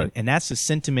forgotten. And that's a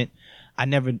sentiment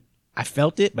I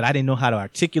felt it, but I didn't know how to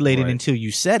articulate it until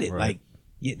you said it. Like,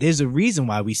 there's a reason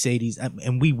why we say these,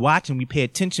 and we watch and we pay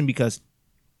attention, because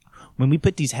when we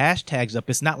put these hashtags up,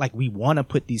 it's not like we want to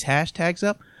put these hashtags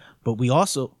up, but we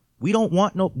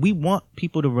want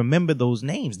people to remember those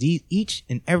names. Each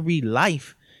and every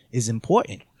life is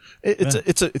important.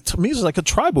 To me, it's like a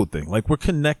tribal thing. Like, we're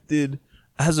connected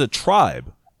as a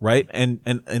tribe. Right. And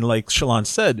like Shalon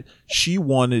said, she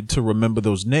wanted to remember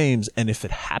those names. And if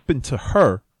it happened to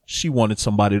her, she wanted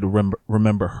somebody to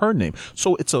remember her name.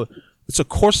 So it's a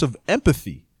course of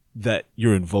empathy that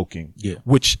you're invoking,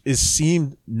 which is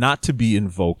seemed not to be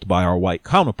invoked by our white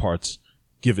counterparts,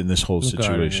 given this whole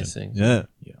situation. Yeah.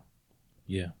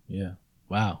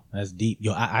 Wow. That's deep.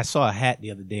 Yo, I saw a hat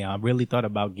the other day. I really thought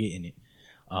about getting it.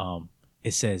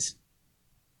 It says,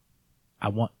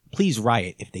 please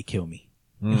riot if they kill me.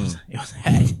 It was a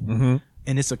hat.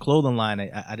 And it's a clothing line.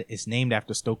 It's named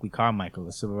after Stokely Carmichael,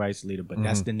 a civil rights leader, but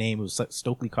that's the name. It was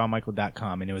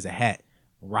StokelyCarmichael.com, and it was a hat,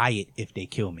 riot if they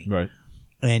kill me. Right.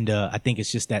 And I think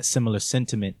it's just that similar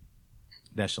sentiment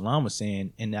that Shalom was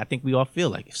saying, and I think we all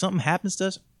feel like if something happens to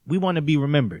us, we want to be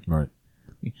remembered. Right.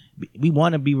 We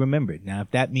want to be remembered. Now, if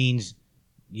that means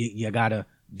you got to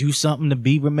do something to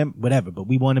be remembered, whatever, but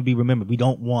we want to be remembered. We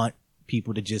don't want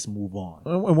people to just move on.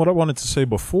 And what I wanted to say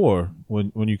before,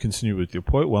 when you continue with your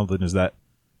point, Weldon, is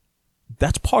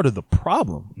that's part of the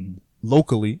problem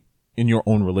locally in your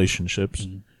own relationships.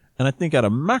 And I think at a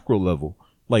macro level,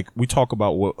 like we talk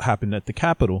about what happened at the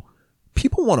Capitol,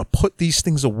 people want to put these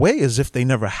things away as if they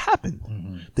never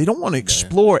happened. They don't want to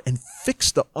explore and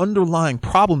fix the underlying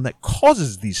problem that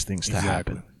causes these things to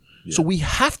happen. So we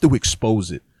have to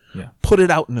expose it. Put it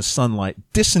out in the sunlight,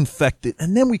 disinfect it,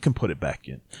 and then we can put it back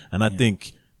in. And I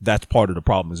think that's part of the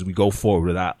problem, is we go forward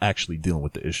without actually dealing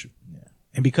with the issue.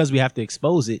 And because we have to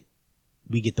expose it,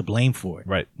 we get the blame for it.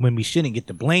 Right. When we shouldn't get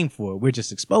the blame for it, we're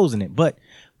just exposing it. But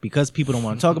because people don't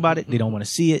want to talk about it, they don't want to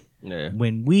see it.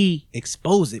 When we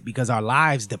expose it, because our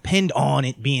lives depend on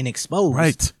it being exposed.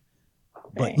 Right.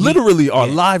 But literally, our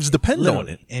lives depend on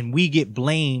it. And we get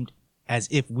blamed as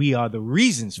if we are the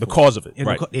reasons for the cause of it.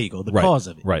 Right. There you go. The cause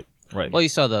of it. Right. Well, you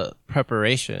saw the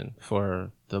preparation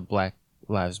for the Black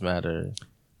Lives Matter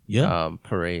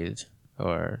parade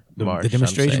or march. The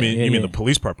demonstration. You mean the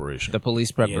police preparation? The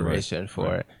police preparation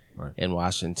for it in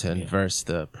Washington versus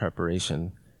the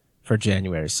preparation for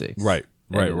January 6th. Right.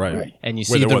 And you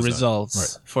see the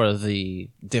results for the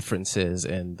differences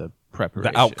in the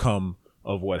preparation. The outcome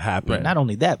of what happened. Not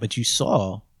only that, but you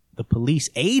saw the police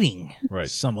aiding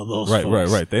some of those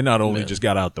folks. Right. They not only just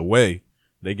got out the way,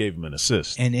 they gave them an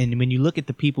assist. And when you look at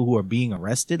the people who are being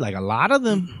arrested, like a lot of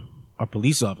them are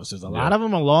police officers. A lot of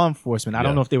them are law enforcement. I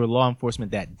don't know if they were law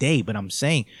enforcement that day, but I'm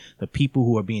saying the people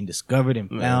who are being discovered and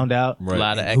found out, a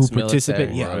lot of who participate.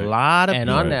 A lot of people. And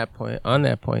on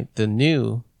that point, the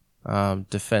new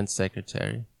defense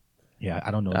secretary Yeah,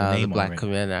 I don't know the name. The black already.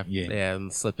 commander. Yeah,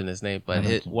 I'm slipping his name,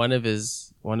 but one of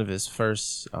his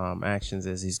first actions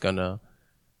is he's gonna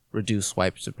reduce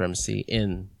white supremacy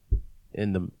in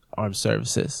the armed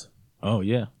services. Oh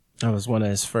yeah, that was one of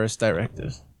his first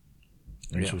directives.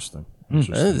 Interesting.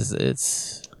 Yeah.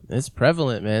 It's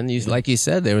prevalent, man. Like you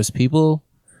said, there was people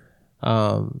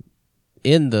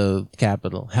in the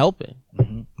Capitol helping.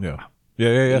 Mm-hmm. Yeah.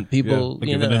 And people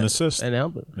giving an assist and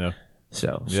helping. Yeah.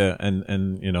 So yeah, and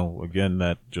again,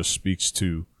 that just speaks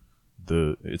to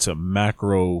it's a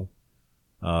macro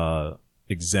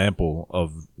example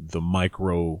of the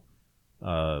micro.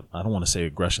 I don't want to say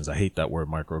aggressions. I hate that word,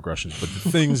 microaggressions, but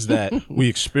the things that we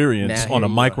experience on a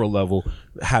micro level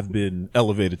have been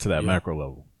elevated to that macro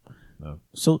level.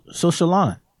 So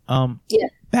Shalon,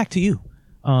 back to you.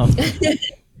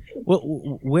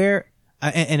 Where,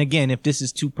 and again, if this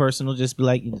is too personal, just be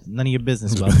like, none of your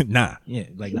business. Nah. Yeah,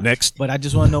 like nah. Next. But I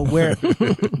just want to know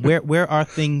where are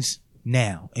things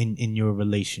now in your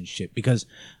relationship? Because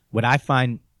what I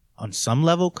find on some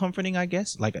level comforting, I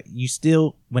guess, like you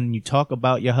still, when you talk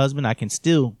about your husband, I can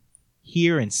still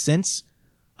hear and sense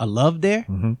a love there.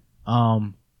 Mm-hmm.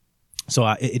 So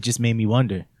it just made me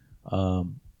wonder,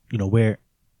 where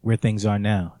things are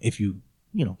now, if you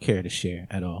care to share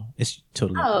at all. It's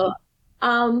totally.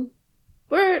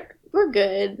 We're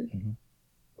good. Mm-hmm.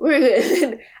 We're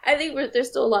good. I think there's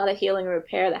still a lot of healing and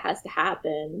repair that has to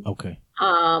happen. Okay.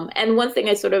 And one thing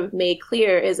I sort of made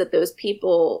clear is that those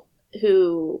people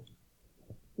who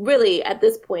really, at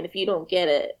this point, if you don't get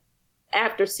it,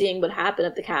 after seeing what happened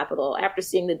at the Capitol, after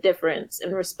seeing the difference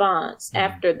in response,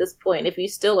 after this point, if you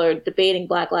still are debating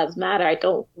Black Lives Matter, I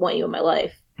don't want you in my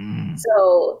life.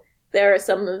 So there are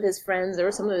some of his friends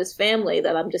or some of his family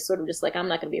that I'm just sort of like, I'm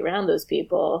not going to be around those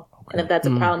people. Okay. And if that's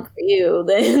a problem for you,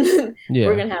 then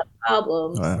we're going to have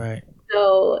problems. Right.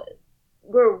 So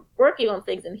we're working on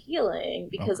things and healing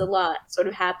because a lot sort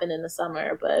of happened in the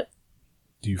summer, but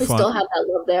we still have that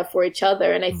love there for each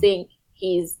other. And I think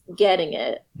he's getting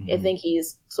it. I think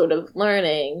he's sort of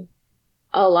learning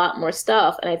a lot more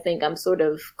stuff. And I think I'm sort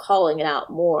of calling it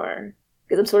out more.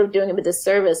 Because I'm sort of doing him a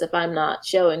disservice if I'm not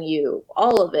showing you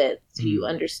all of it so you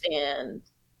understand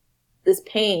this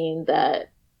pain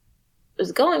that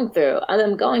I'm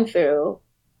going through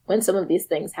when some of these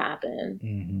things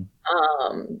happen.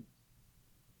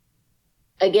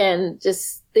 Again,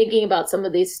 just thinking about some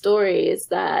of these stories,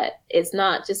 that it's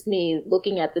not just me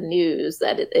looking at the news,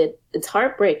 that it's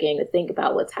heartbreaking to think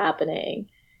about what's happening.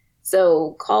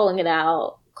 So calling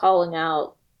out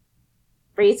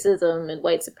racism and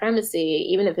white supremacy,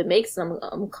 even if it makes them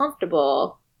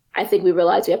uncomfortable, I think we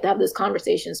realize we have to have those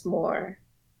conversations more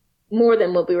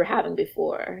than what we were having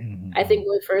before. I think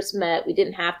when we first met, we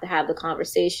didn't have to have the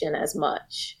conversation as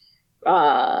much.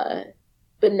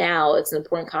 But now it's an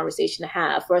important conversation to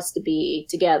have for us to be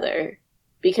together,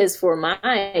 because for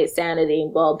my sanity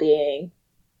and well-being,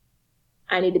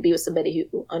 I need to be with somebody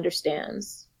who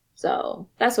understands. So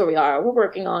that's where we are. We're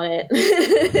working on it.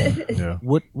 Yeah.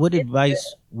 What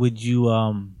advice would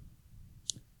you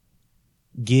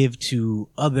give to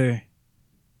other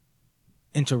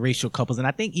interracial couples? And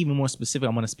I think even more specific,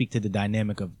 I want to speak to the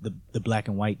dynamic of the black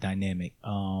and white dynamic.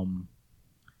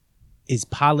 Is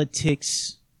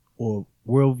politics or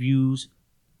worldviews,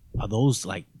 are those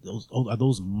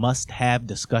must-have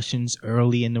discussions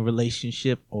early in the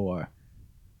relationship, or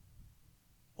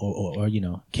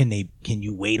can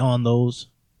you wait on those?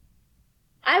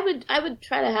 I would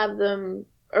try to have them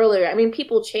earlier. I mean,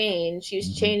 people change.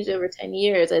 He's changed over 10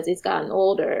 years as he's gotten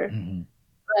older.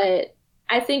 But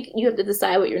I think you have to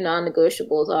decide what your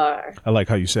non-negotiables are. I like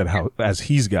how you said as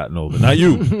he's gotten older, not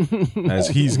you. As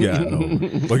he's gotten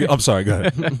older. I'm sorry, go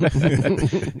ahead.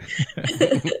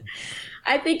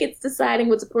 I think it's deciding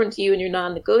what's important to you and your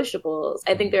non-negotiables.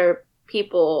 I think there are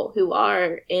people who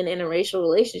are in interracial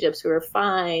relationships who are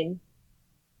fine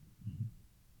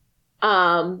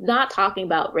not talking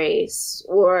about race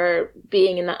or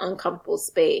being in that uncomfortable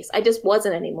space. I just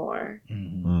wasn't anymore. I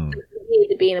need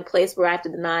to be in a place where I have to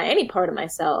deny any part of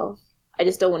myself. I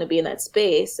just don't want to be in that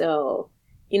space. So,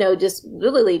 just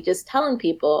literally just telling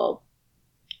people,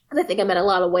 I think I met a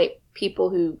lot of white people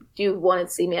who do want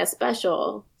to see me as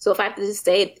special. So if I have to just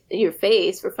say it in your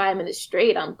face for 5 minutes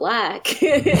straight, I'm black.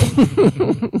 It's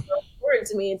important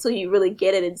to me until you really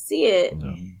get it and see it.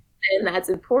 And that's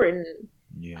important.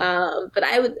 But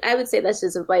I would say that's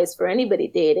just advice for anybody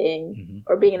dating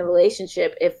or being in a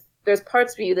relationship. If there's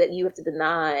parts of you that you have to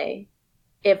deny,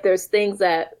 if there's things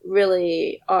that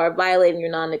really are violating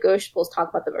your non-negotiables, talk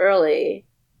about them early.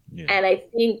 And I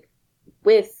think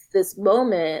with this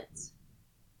moment,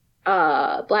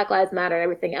 Black Lives Matter and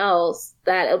everything else,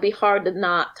 that it'll be hard to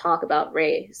not talk about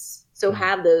race. So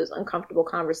have those uncomfortable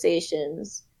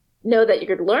conversations. Know that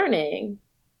you're learning,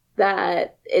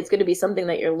 that it's going to be something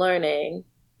that you're learning.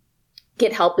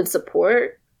 Get help and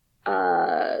support.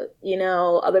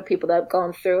 Other people that have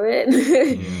gone through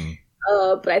it.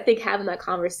 But I think having that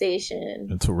conversation.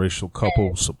 Interracial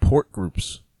couple support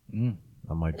groups.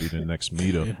 That might be the next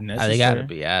meetup. They got to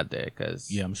be out there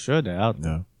because I'm sure they're out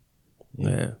there.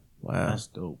 Yeah. Wow. That's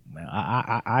dope, man.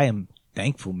 I am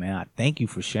thankful, man. I thank you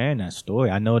for sharing that story.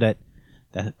 I know that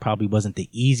probably wasn't the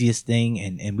easiest thing,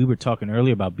 and we were talking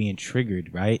earlier about being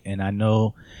triggered, right? And I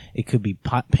know it could be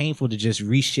painful to just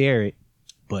reshare it,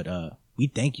 but we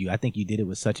thank you. I think you did it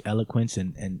with such eloquence,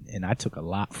 and I took a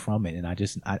lot from it, and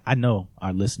I know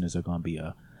our listeners are going to be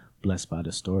blessed by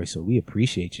the story, so we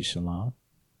appreciate you, Shalon.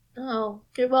 Oh,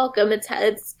 you're welcome.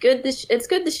 It's good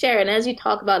to share, and as you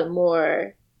talk about it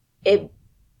more,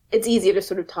 it's easier to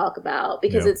sort of talk about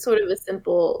because it's sort of a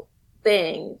simple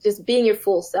thing, just being your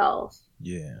full self.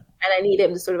 Yeah. And I need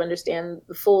him to sort of understand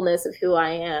the fullness of who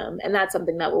I am. And that's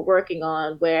something that we're working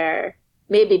on, where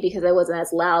maybe because I wasn't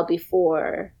as loud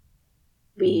before,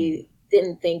 we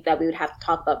didn't think that we would have to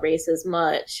talk about race as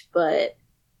much. But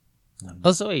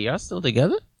so wait, y'all still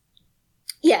together?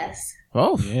 Yes.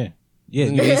 Oh yeah.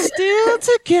 You're still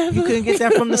together. You couldn't get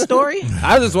that from the story?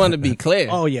 I just wanted to be clear.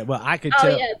 Oh yeah, well I could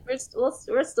tell. Oh yeah,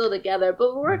 we're still together,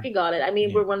 but we're working on it. I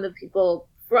mean, we're one of the people.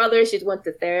 For others, she went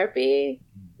to therapy,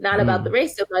 not about the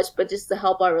race so much, but just to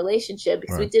help our relationship,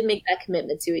 because we did make that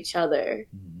commitment to each other.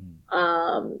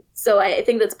 So I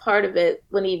think that's part of it,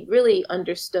 when he really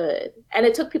understood, and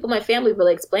it took people in my family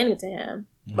really explaining to him.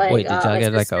 Like, wait, did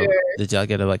y'all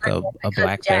get a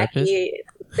black therapist?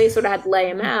 They sort of had to lay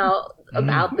him out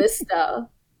about this stuff,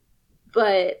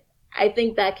 but I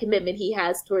think that commitment he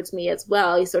has towards me as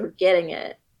well, he's sort of getting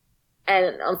it.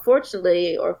 And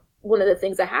unfortunately, or one of the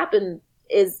things that happened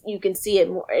is you can see it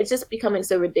more. It's just becoming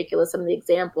so ridiculous. Some of the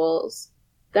examples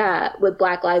that with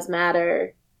Black Lives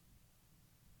Matter,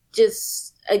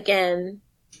 just again,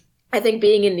 I think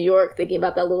being in New York, thinking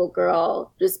about that little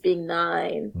girl just being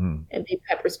 9 and being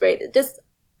pepper sprayed, just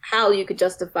how you could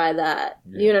justify that.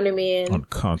 You know what I mean?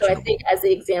 Unconscionable. So I think as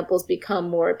the examples become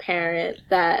more apparent,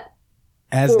 that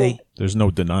there's no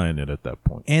denying it at that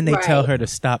point. And they tell her to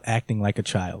stop acting like a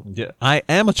child. Yeah, I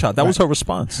am a child. That was her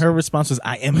response. Her response was,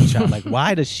 I am a child. Like,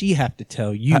 why does she have to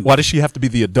tell you? Why does she have to be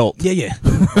the adult? Yeah.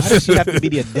 Why does she have to be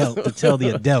the adult to tell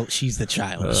the adult she's the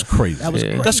child? That's crazy.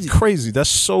 That's crazy. That's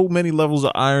so many levels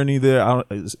of irony there.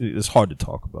 It's hard to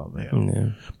talk about, man.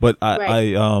 Yeah. But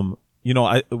I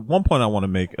one point I want to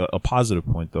make, a positive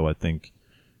point though, I think,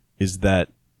 is that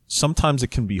sometimes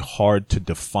it can be hard to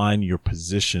define your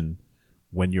position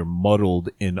when you're muddled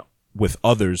in with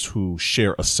others who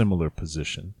share a similar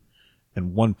position.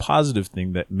 And one positive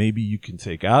thing that maybe you can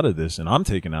take out of this, and I'm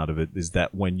taking out of it, is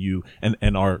that when you,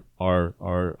 and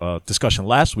our discussion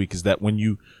last week is that when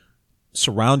you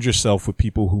surround yourself with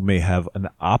people who may have an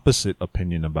opposite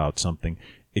opinion about something,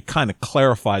 it kind of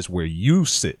clarifies where you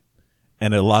sit,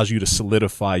 and it allows you to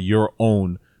solidify your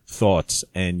own thoughts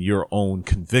and your own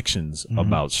convictions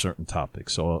about certain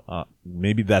topics. So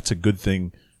maybe that's a good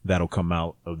thing that'll come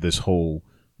out of this whole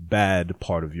bad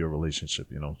part of your relationship,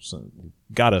 so you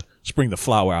gotta spring the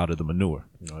flower out of the manure.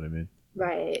 You know what I mean?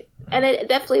 Right. And it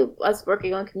definitely, us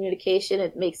working on communication,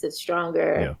 it makes it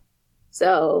stronger. Yeah.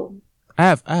 So I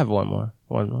have one more.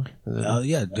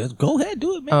 Yeah, go ahead,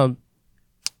 do it, man.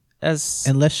 Unless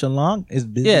Shalon is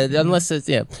busy. Yeah, unless it's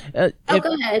go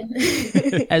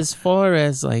ahead. As far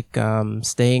as like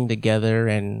staying together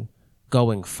and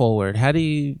going forward, how do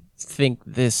you think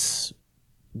this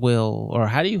will, or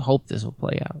how do you hope this will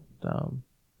play out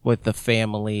with the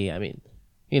family? I mean,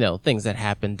 things that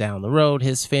happen down the road,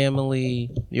 his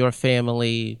family, your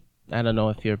family. I don't know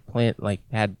if you're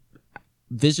had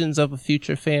visions of a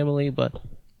future family, but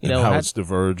how it's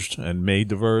diverged and may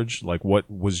diverge. Like,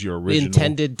 what was your original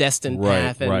intended destined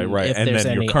path? Right. If and there's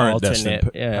then any your current alternate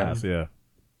destined path. Yeah,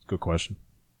 good question.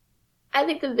 I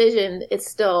think the vision is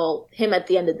still him at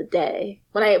the end of the day.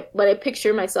 When I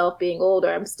picture myself being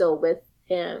older, I'm still with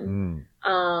him.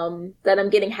 That I'm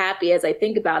getting happy as I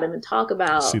think about him and talk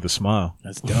about. See the smile.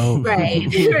 That's dope. Right.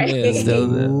 Yeah, still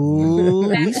there. Ooh,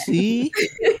 we see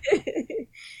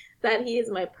that he is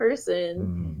my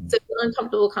person. So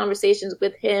uncomfortable conversations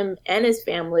with him and his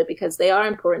family, because they are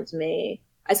important to me.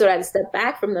 I sort of had to step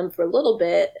back from them for a little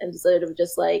bit and sort of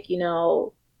just like,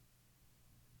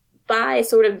 by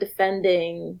sort of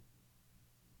defending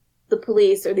the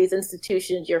police or these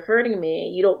institutions, you're hurting me.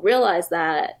 You don't realize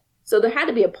that. So there had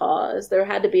to be a pause. There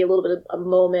had to be a little bit of a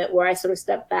moment where I sort of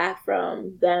stepped back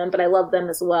from them, but I love them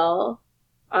as well.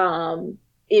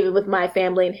 Even with my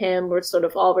family and him, we're sort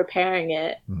of all repairing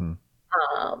it.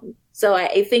 So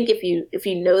I think if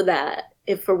you know that,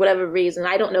 if for whatever reason,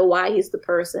 I don't know why he's the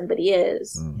person, but he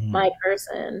is my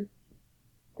person,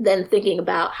 then thinking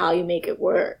about how you make it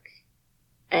work.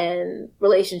 And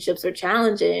relationships are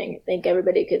challenging. I think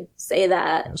everybody could say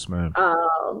that. Yes, ma'am.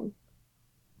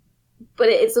 But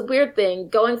it's a weird thing.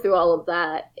 Going through all of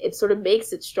that, it sort of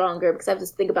makes it stronger because I have to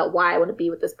think about why I want to be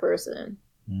with this person.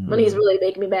 When he's really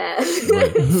making me mad.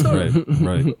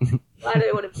 Right. Why do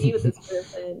I want to be with this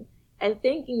person? And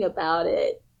thinking about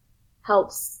it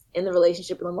helps in the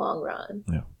relationship in the long run.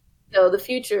 Yeah. So the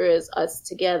future is us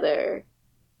together.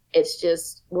 It's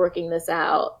just working this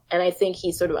out. And I think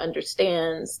he sort of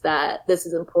understands that this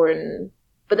is important,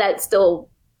 but that still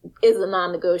is a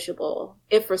non-negotiable.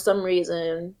 If for some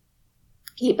reason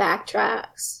he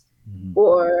backtracks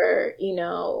or,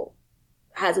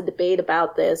 has a debate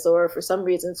about this, or for some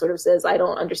reason sort of says, I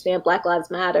don't understand Black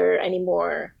Lives Matter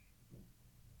anymore,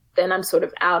 then I'm sort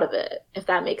of out of it, if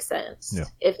that makes sense. Yeah.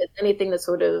 If it's anything that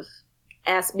sort of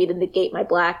asks me to negate my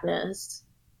Blackness,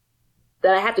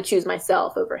 then I have to choose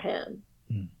myself over him.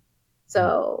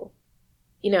 So,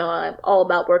 I'm all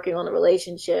about working on the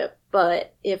relationship,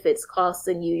 but if it's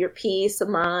costing you your peace of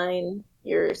mind,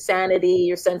 your sanity,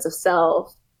 your sense of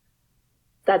self,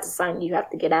 that's a sign you have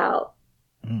to get out.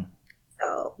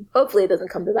 So hopefully it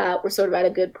doesn't come to that. We're sort of at a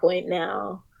good point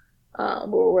now where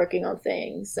we're working on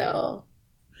things. So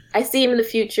I see him in the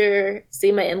future,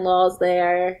 see my in-laws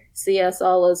there, see us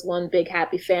all as one big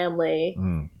happy family,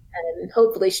 and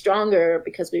hopefully stronger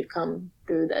because we've come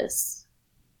through this.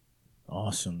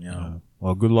 Awesome, yeah.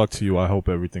 Well, good luck to you. I hope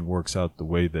everything works out the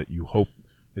way that you hope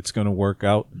it's going to work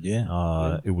out.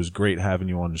 Yeah. It was great having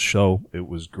you on the show. It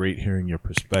was great hearing your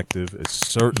perspective. It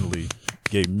certainly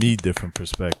gave me different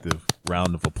perspective.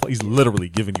 Round of applause. He's literally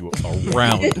giving you a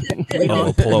round of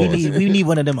applause. We need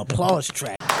one of them applause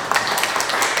tracks.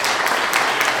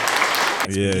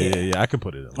 Yeah. I can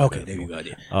put it in. Okay, there you go.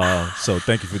 Yeah. So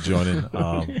thank you for joining.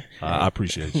 I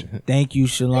appreciate you. Thank you,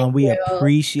 Shalon. We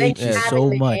appreciate you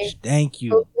so much. Thank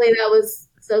you. Hopefully that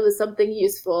was something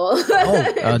useful.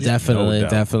 Definitely,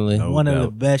 definitely. One of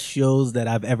the best shows that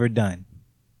I've ever done.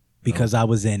 Because I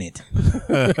was in it.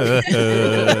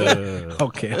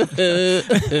 Okay.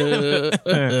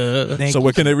 So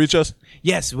where can they reach us?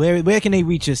 Yes, where can they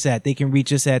reach us at? They can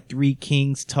reach us at 3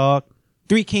 Kings Talk.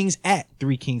 3 Kings at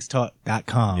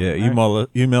 3kingstalk.com. Yeah,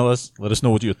 email us. Let us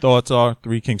know what your thoughts are.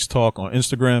 3 Kings Talk on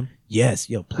Instagram. Yes,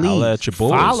 please at your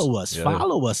boys. follow us. Yeah.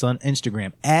 Follow us on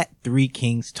Instagram at 3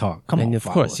 Kings Talk. Come on, and of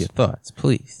course, your thoughts,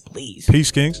 please.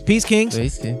 Peace, Kings. Peace, Kings.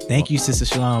 Peace, Kings. Thank you, Sister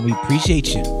Shalon. We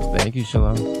appreciate you. Thank you,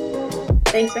 Shalon.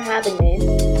 Thanks for having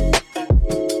me.